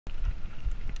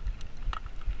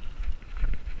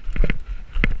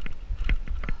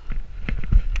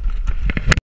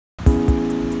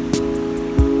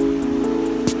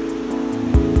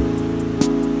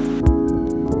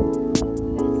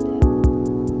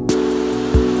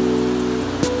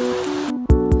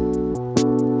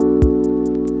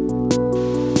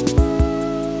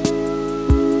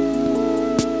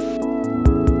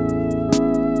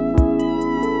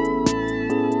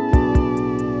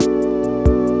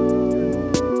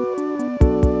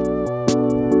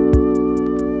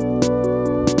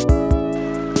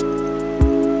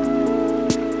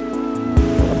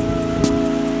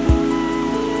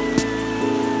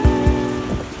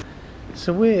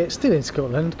So we're still in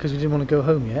Scotland because we didn't want to go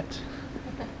home yet.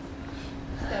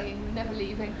 Staying, never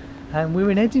leaving. And we're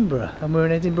in Edinburgh, and we're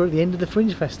in Edinburgh at the end of the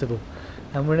Fringe Festival.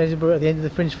 And we're in Edinburgh at the end of the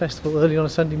Fringe Festival early on a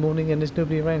Sunday morning, and there's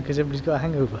nobody around because everybody's got a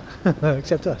hangover,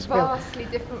 except us. Vastly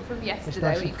different from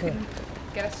yesterday where you couldn't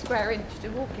get a square inch to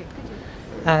walk in, could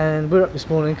you? And we're up this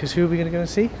morning because who are we going to go and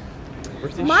see?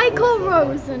 Michael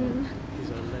Rosen. He's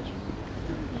a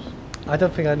legend. I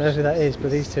don't think I know who that is,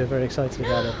 but these two are very excited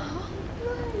about it.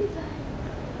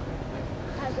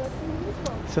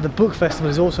 So the book festival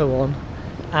is also on,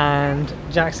 and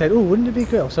Jack said, oh, wouldn't it be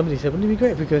great, or somebody said, wouldn't it be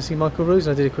great if we go see Michael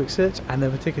Rosen? I did a quick search and there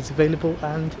were tickets available,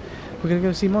 and we're going to go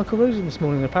and see Michael Rosen this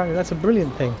morning. Apparently that's a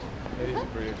brilliant thing. It is a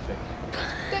brilliant thing.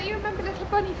 Don't you remember Little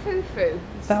Bunny Foo-Foo?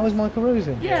 That was Michael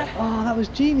Rosen? Yeah. Oh, that was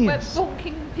We're genius.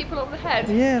 bonking people on the head.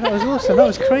 Yeah, that was awesome. That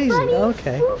was crazy.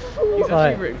 Okay. He's actually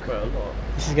Right. written quite a lot.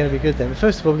 This is going to be good then. But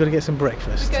first of all, we've got to get some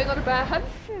breakfast. We're going on a bear hunt.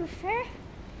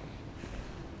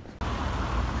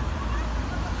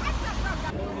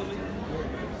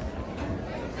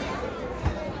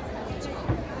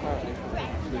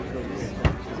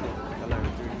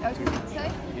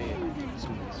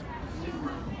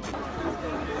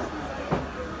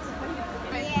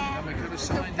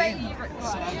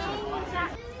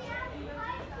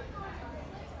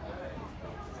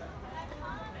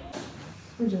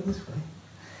 We'll go this way.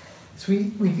 So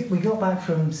we got back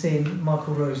from seeing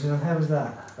Michael Rosen, and how was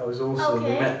that? That was awesome.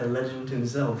 Okay. We met the legend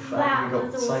himself, That and we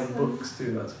got was signed awesome. books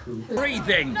too. That's cool.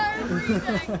 Breathing!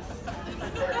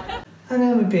 And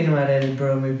then we've been around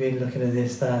Edinburgh and we've been looking at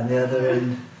this, that and the other,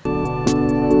 and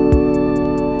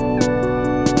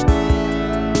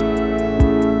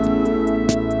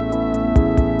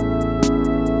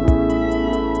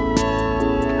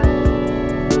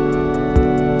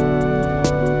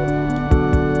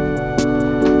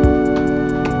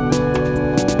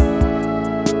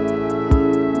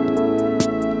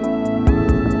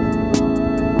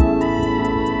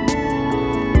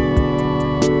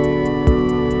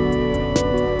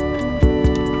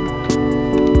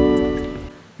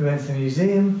we went to the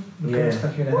museum, we got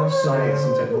stuck in a house. Science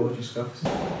and technology stuff.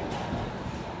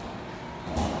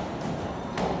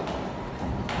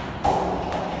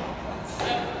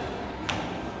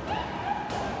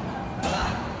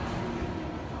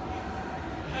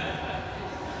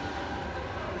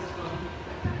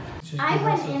 I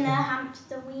went in a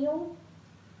hamster wheel,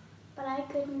 but I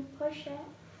couldn't push it.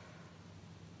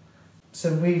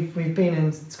 So we've been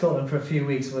in Scotland for a few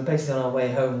weeks, and we're basically on our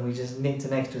way home. We just nicked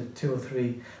an extra 2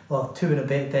 and a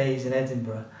bit days in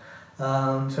Edinburgh.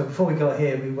 So before we got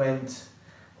here, we went.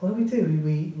 What did we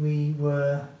do? We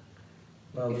were.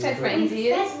 Well, We we fed were-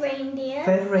 reindeers. Fed reindeer.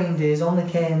 fed reindeers on the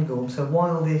Cairngorm, so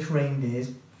wildish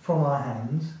reindeers from our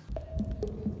hands.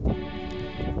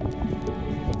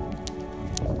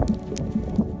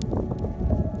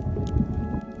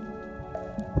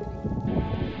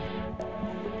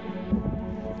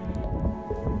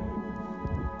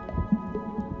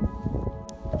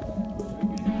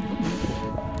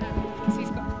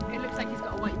 It looks like he's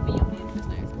got a white V on the end of his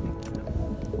nose.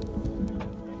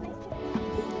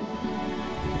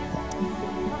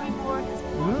 Probably more of his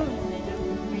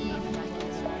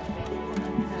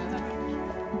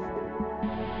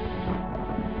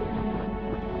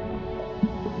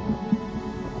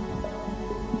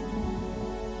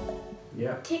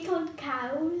Yeah. Tickled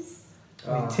cows.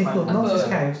 We tickled not bull. just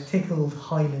cows, tickled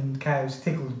Highland cows,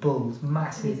 tickled bulls,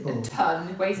 massive He's a bulls.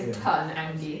 ton, weighs a Yeah. ton,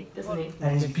 Andy, doesn't he?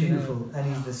 And he's beautiful, and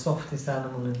he's the softest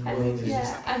animal in the world. And, He's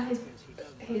yeah, and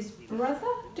his brother,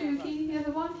 Doogie, the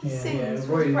other one, he Yeah. sings Yeah,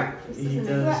 for Roy, his breakfast, he doesn't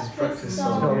does his Breakfast breakfast song.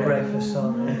 got song. a Yeah. breakfast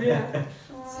song. Yeah.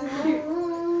 So cute.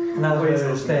 And that was where we were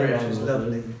Always staying, great, which was wasn't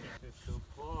lovely. it? Good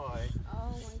boy. Oh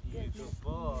my goodness. Good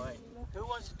boy. Who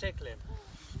wants to tickle him?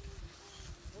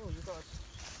 Oh, you got.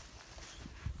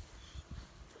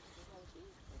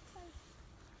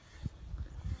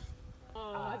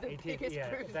 Oh, the biggest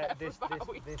bruise ever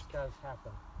Bowie. This does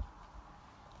happen.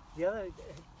 The other,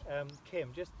 Kim,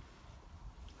 just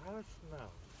how it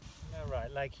smells. No,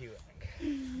 right, like you,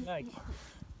 Hank. Like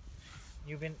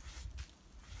you've been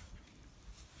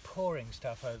pouring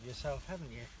stuff over yourself,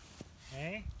 haven't you?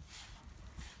 Eh?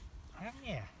 Haven't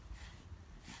you?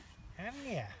 Haven't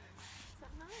you?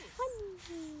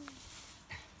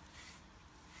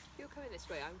 You're coming this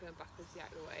way, I'm going backwards the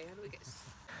other way. How do we get...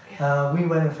 We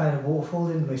went and found a waterfall,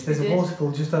 didn't we? So there's We a did.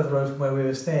 waterfall just over the road from where we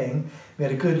were staying. We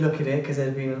had a good look at it because there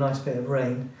had been a nice bit of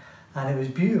rain, and it was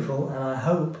beautiful. And I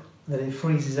hope that it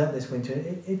freezes up this winter.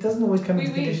 It doesn't always come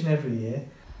into condition every year.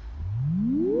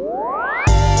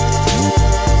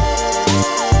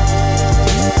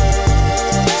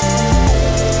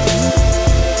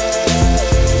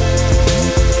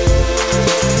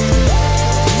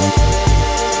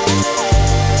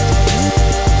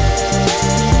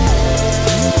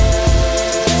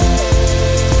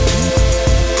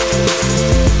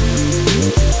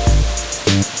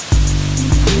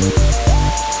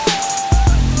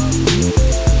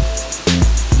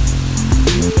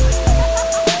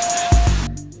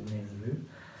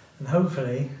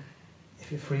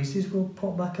 if it freezes, we'll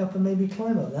pop back up and maybe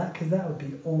climb up that, because that would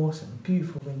be awesome.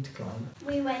 Beautiful thing to climb.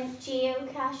 We went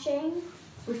geocaching.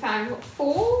 We found, what,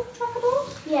 4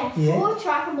 trackables? Yeah, Yeah. 4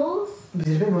 trackables. We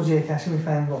did a bit more geocaching. We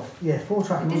found, what, 4 We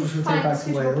trackables, didn't which we'll take find a back to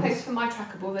suitable place Wales. for my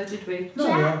trackable though, did we?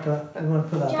 Not yet, but we want to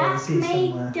put that by the Jack sea made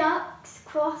somewhere. ducks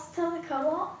cross to the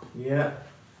co-op. Yeah.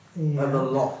 Yeah. At the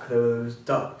lock, there were those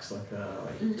ducks, like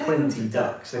Loads 20 of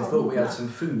ducks. They ducks. thought we had Oh, some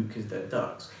food because they're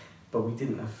ducks, but we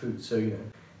didn't have food, so you know.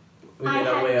 We I made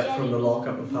our had way up from the jelly lock,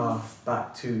 up the beans. path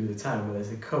back to the town where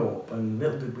there's a co-op, and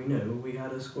little did we know we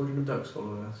had a squadron of ducks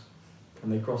following us,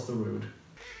 and they crossed the road.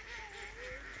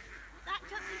 That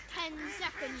took me 10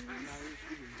 seconds.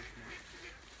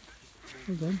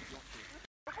 Hold on.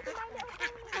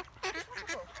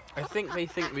 I think they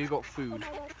think we got food.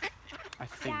 I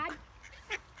think. Dad,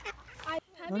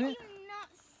 how On did it? you not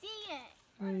see it?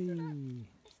 Hey.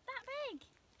 It's that big.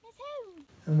 It's who?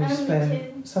 And we've Only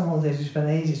spent, some holidays we've spent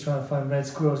ages trying to find red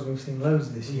squirrels, and we've seen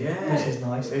loads this year, Yeah. which is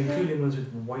nice. Including ones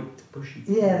with white bushy.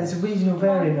 Yeah, there's a regional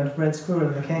variant of red squirrel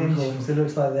in the Cairngorms that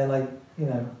looks like they're like, you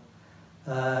know,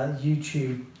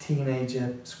 YouTube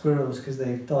teenager squirrels because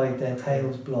they've dyed their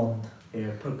tails blonde.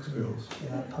 Yeah, punk squirrels.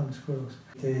 Yeah, like punk squirrels.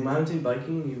 Mountain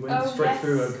biking, you went Oh, straight yes.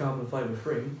 through a carbon fibre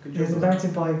frame. Good job. There's a on that.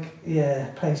 mountain bike, yeah,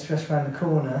 place just around the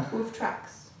corner. Wolf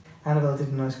tracks. Annabelle did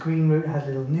a nice green route, had a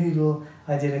little noodle.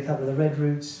 I did a couple of the red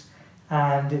routes,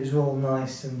 and it was all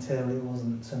nice until it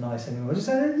wasn't so nice anymore. Just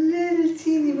had a little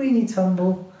teeny weeny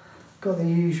tumble. Got the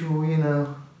usual, you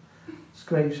know,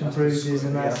 scrapes and That's the bruises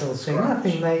and scratch, that yeah, sort of the thing. scratch.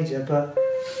 Nothing major, but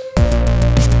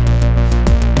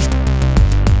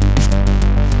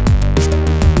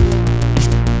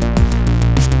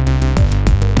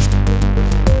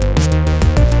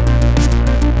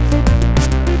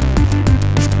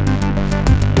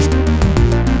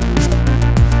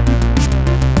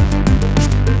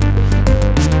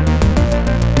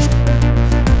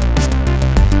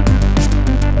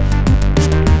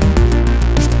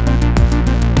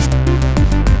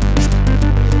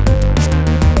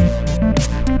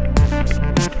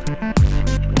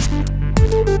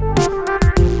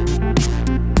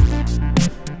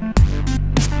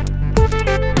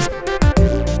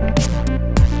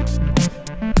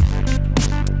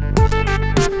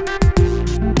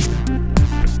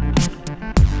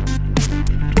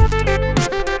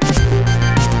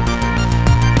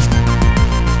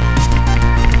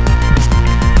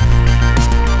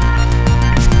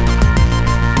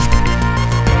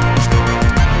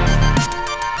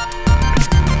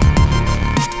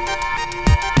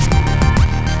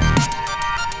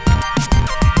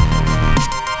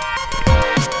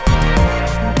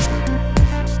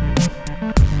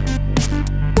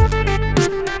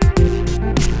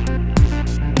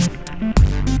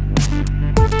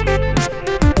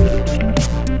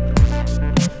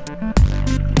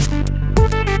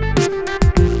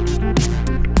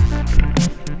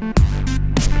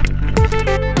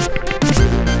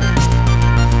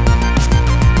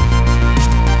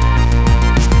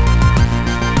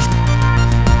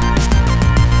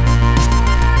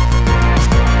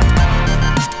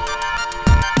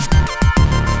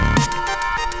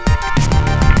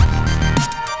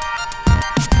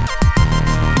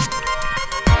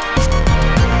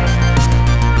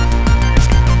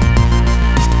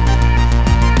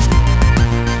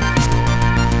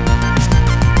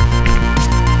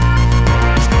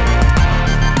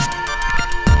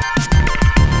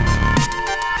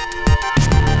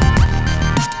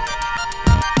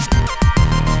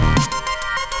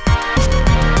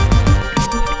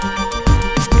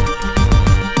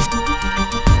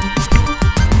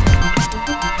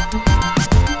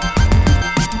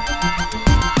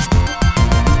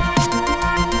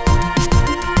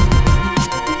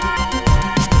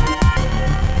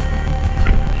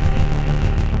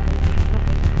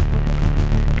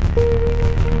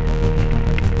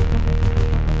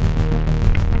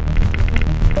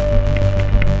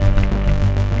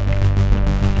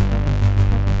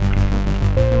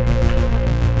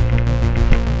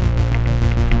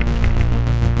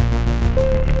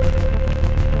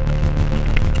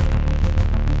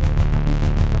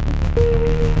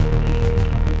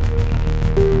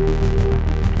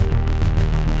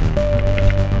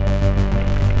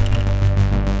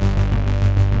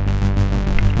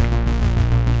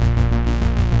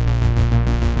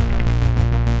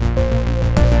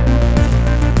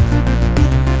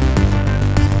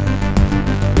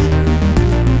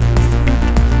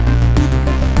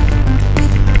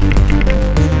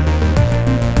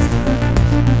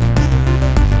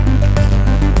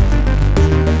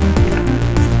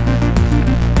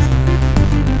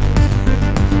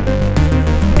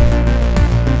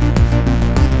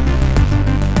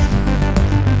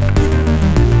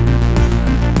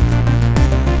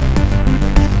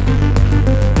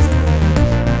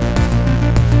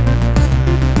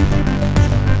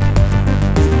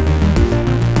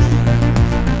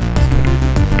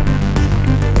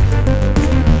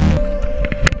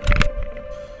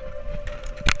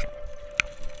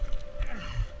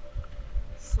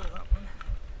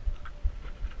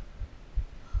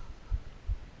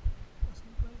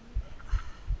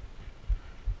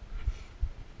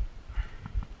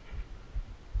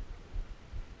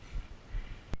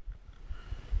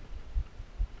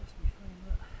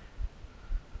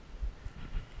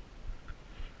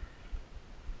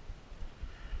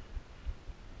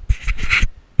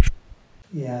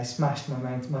Yeah, I smashed my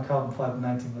carbon fibre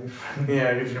mountain bike frame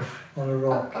Yeah, good job. on a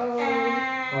rock. Oh,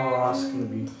 that's gonna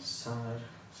be sad.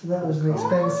 So that was an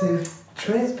expensive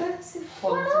trip. Expensive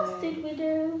What else holiday. did we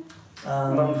do?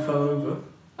 Mum fell over.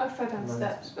 I fell down the Nice.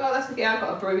 steps. Well, that's okay. I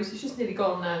got a bruise. It's just nearly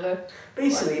gone now, though.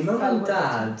 Basically, Well, Mum and fell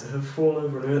Dad have fallen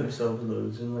over and hurt themselves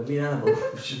loads, and like me and Annabelle,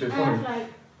 which has been I have funny. like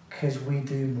Because we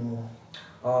do more.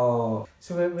 Oh,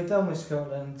 So we're done with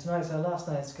Scotland. Tonight's our last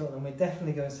night in Scotland. We're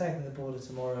definitely going south of the border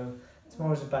tomorrow.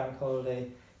 Tomorrow's a bank holiday.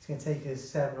 It's going to take us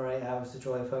 7 or 8 hours to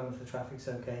drive home if the traffic's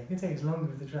okay. It's going to take us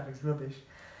longer if the traffic's rubbish.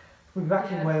 We'll be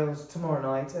back in Wales tomorrow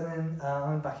night, and then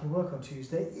I'm back in work on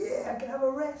Tuesday. Yeah, I can have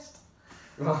a rest.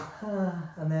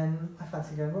 And then I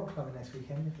fancy going rock climbing next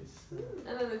weekend if it's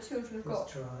And then the children have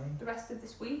got dry. the rest of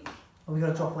this week. Oh, we got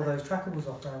to drop all those trackables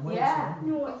off around Wales. Yeah. haven't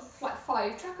we? We've got like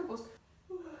 5 trackables.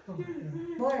 Oh, yeah.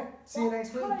 Right, see you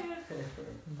next week. Tired.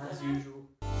 as usual.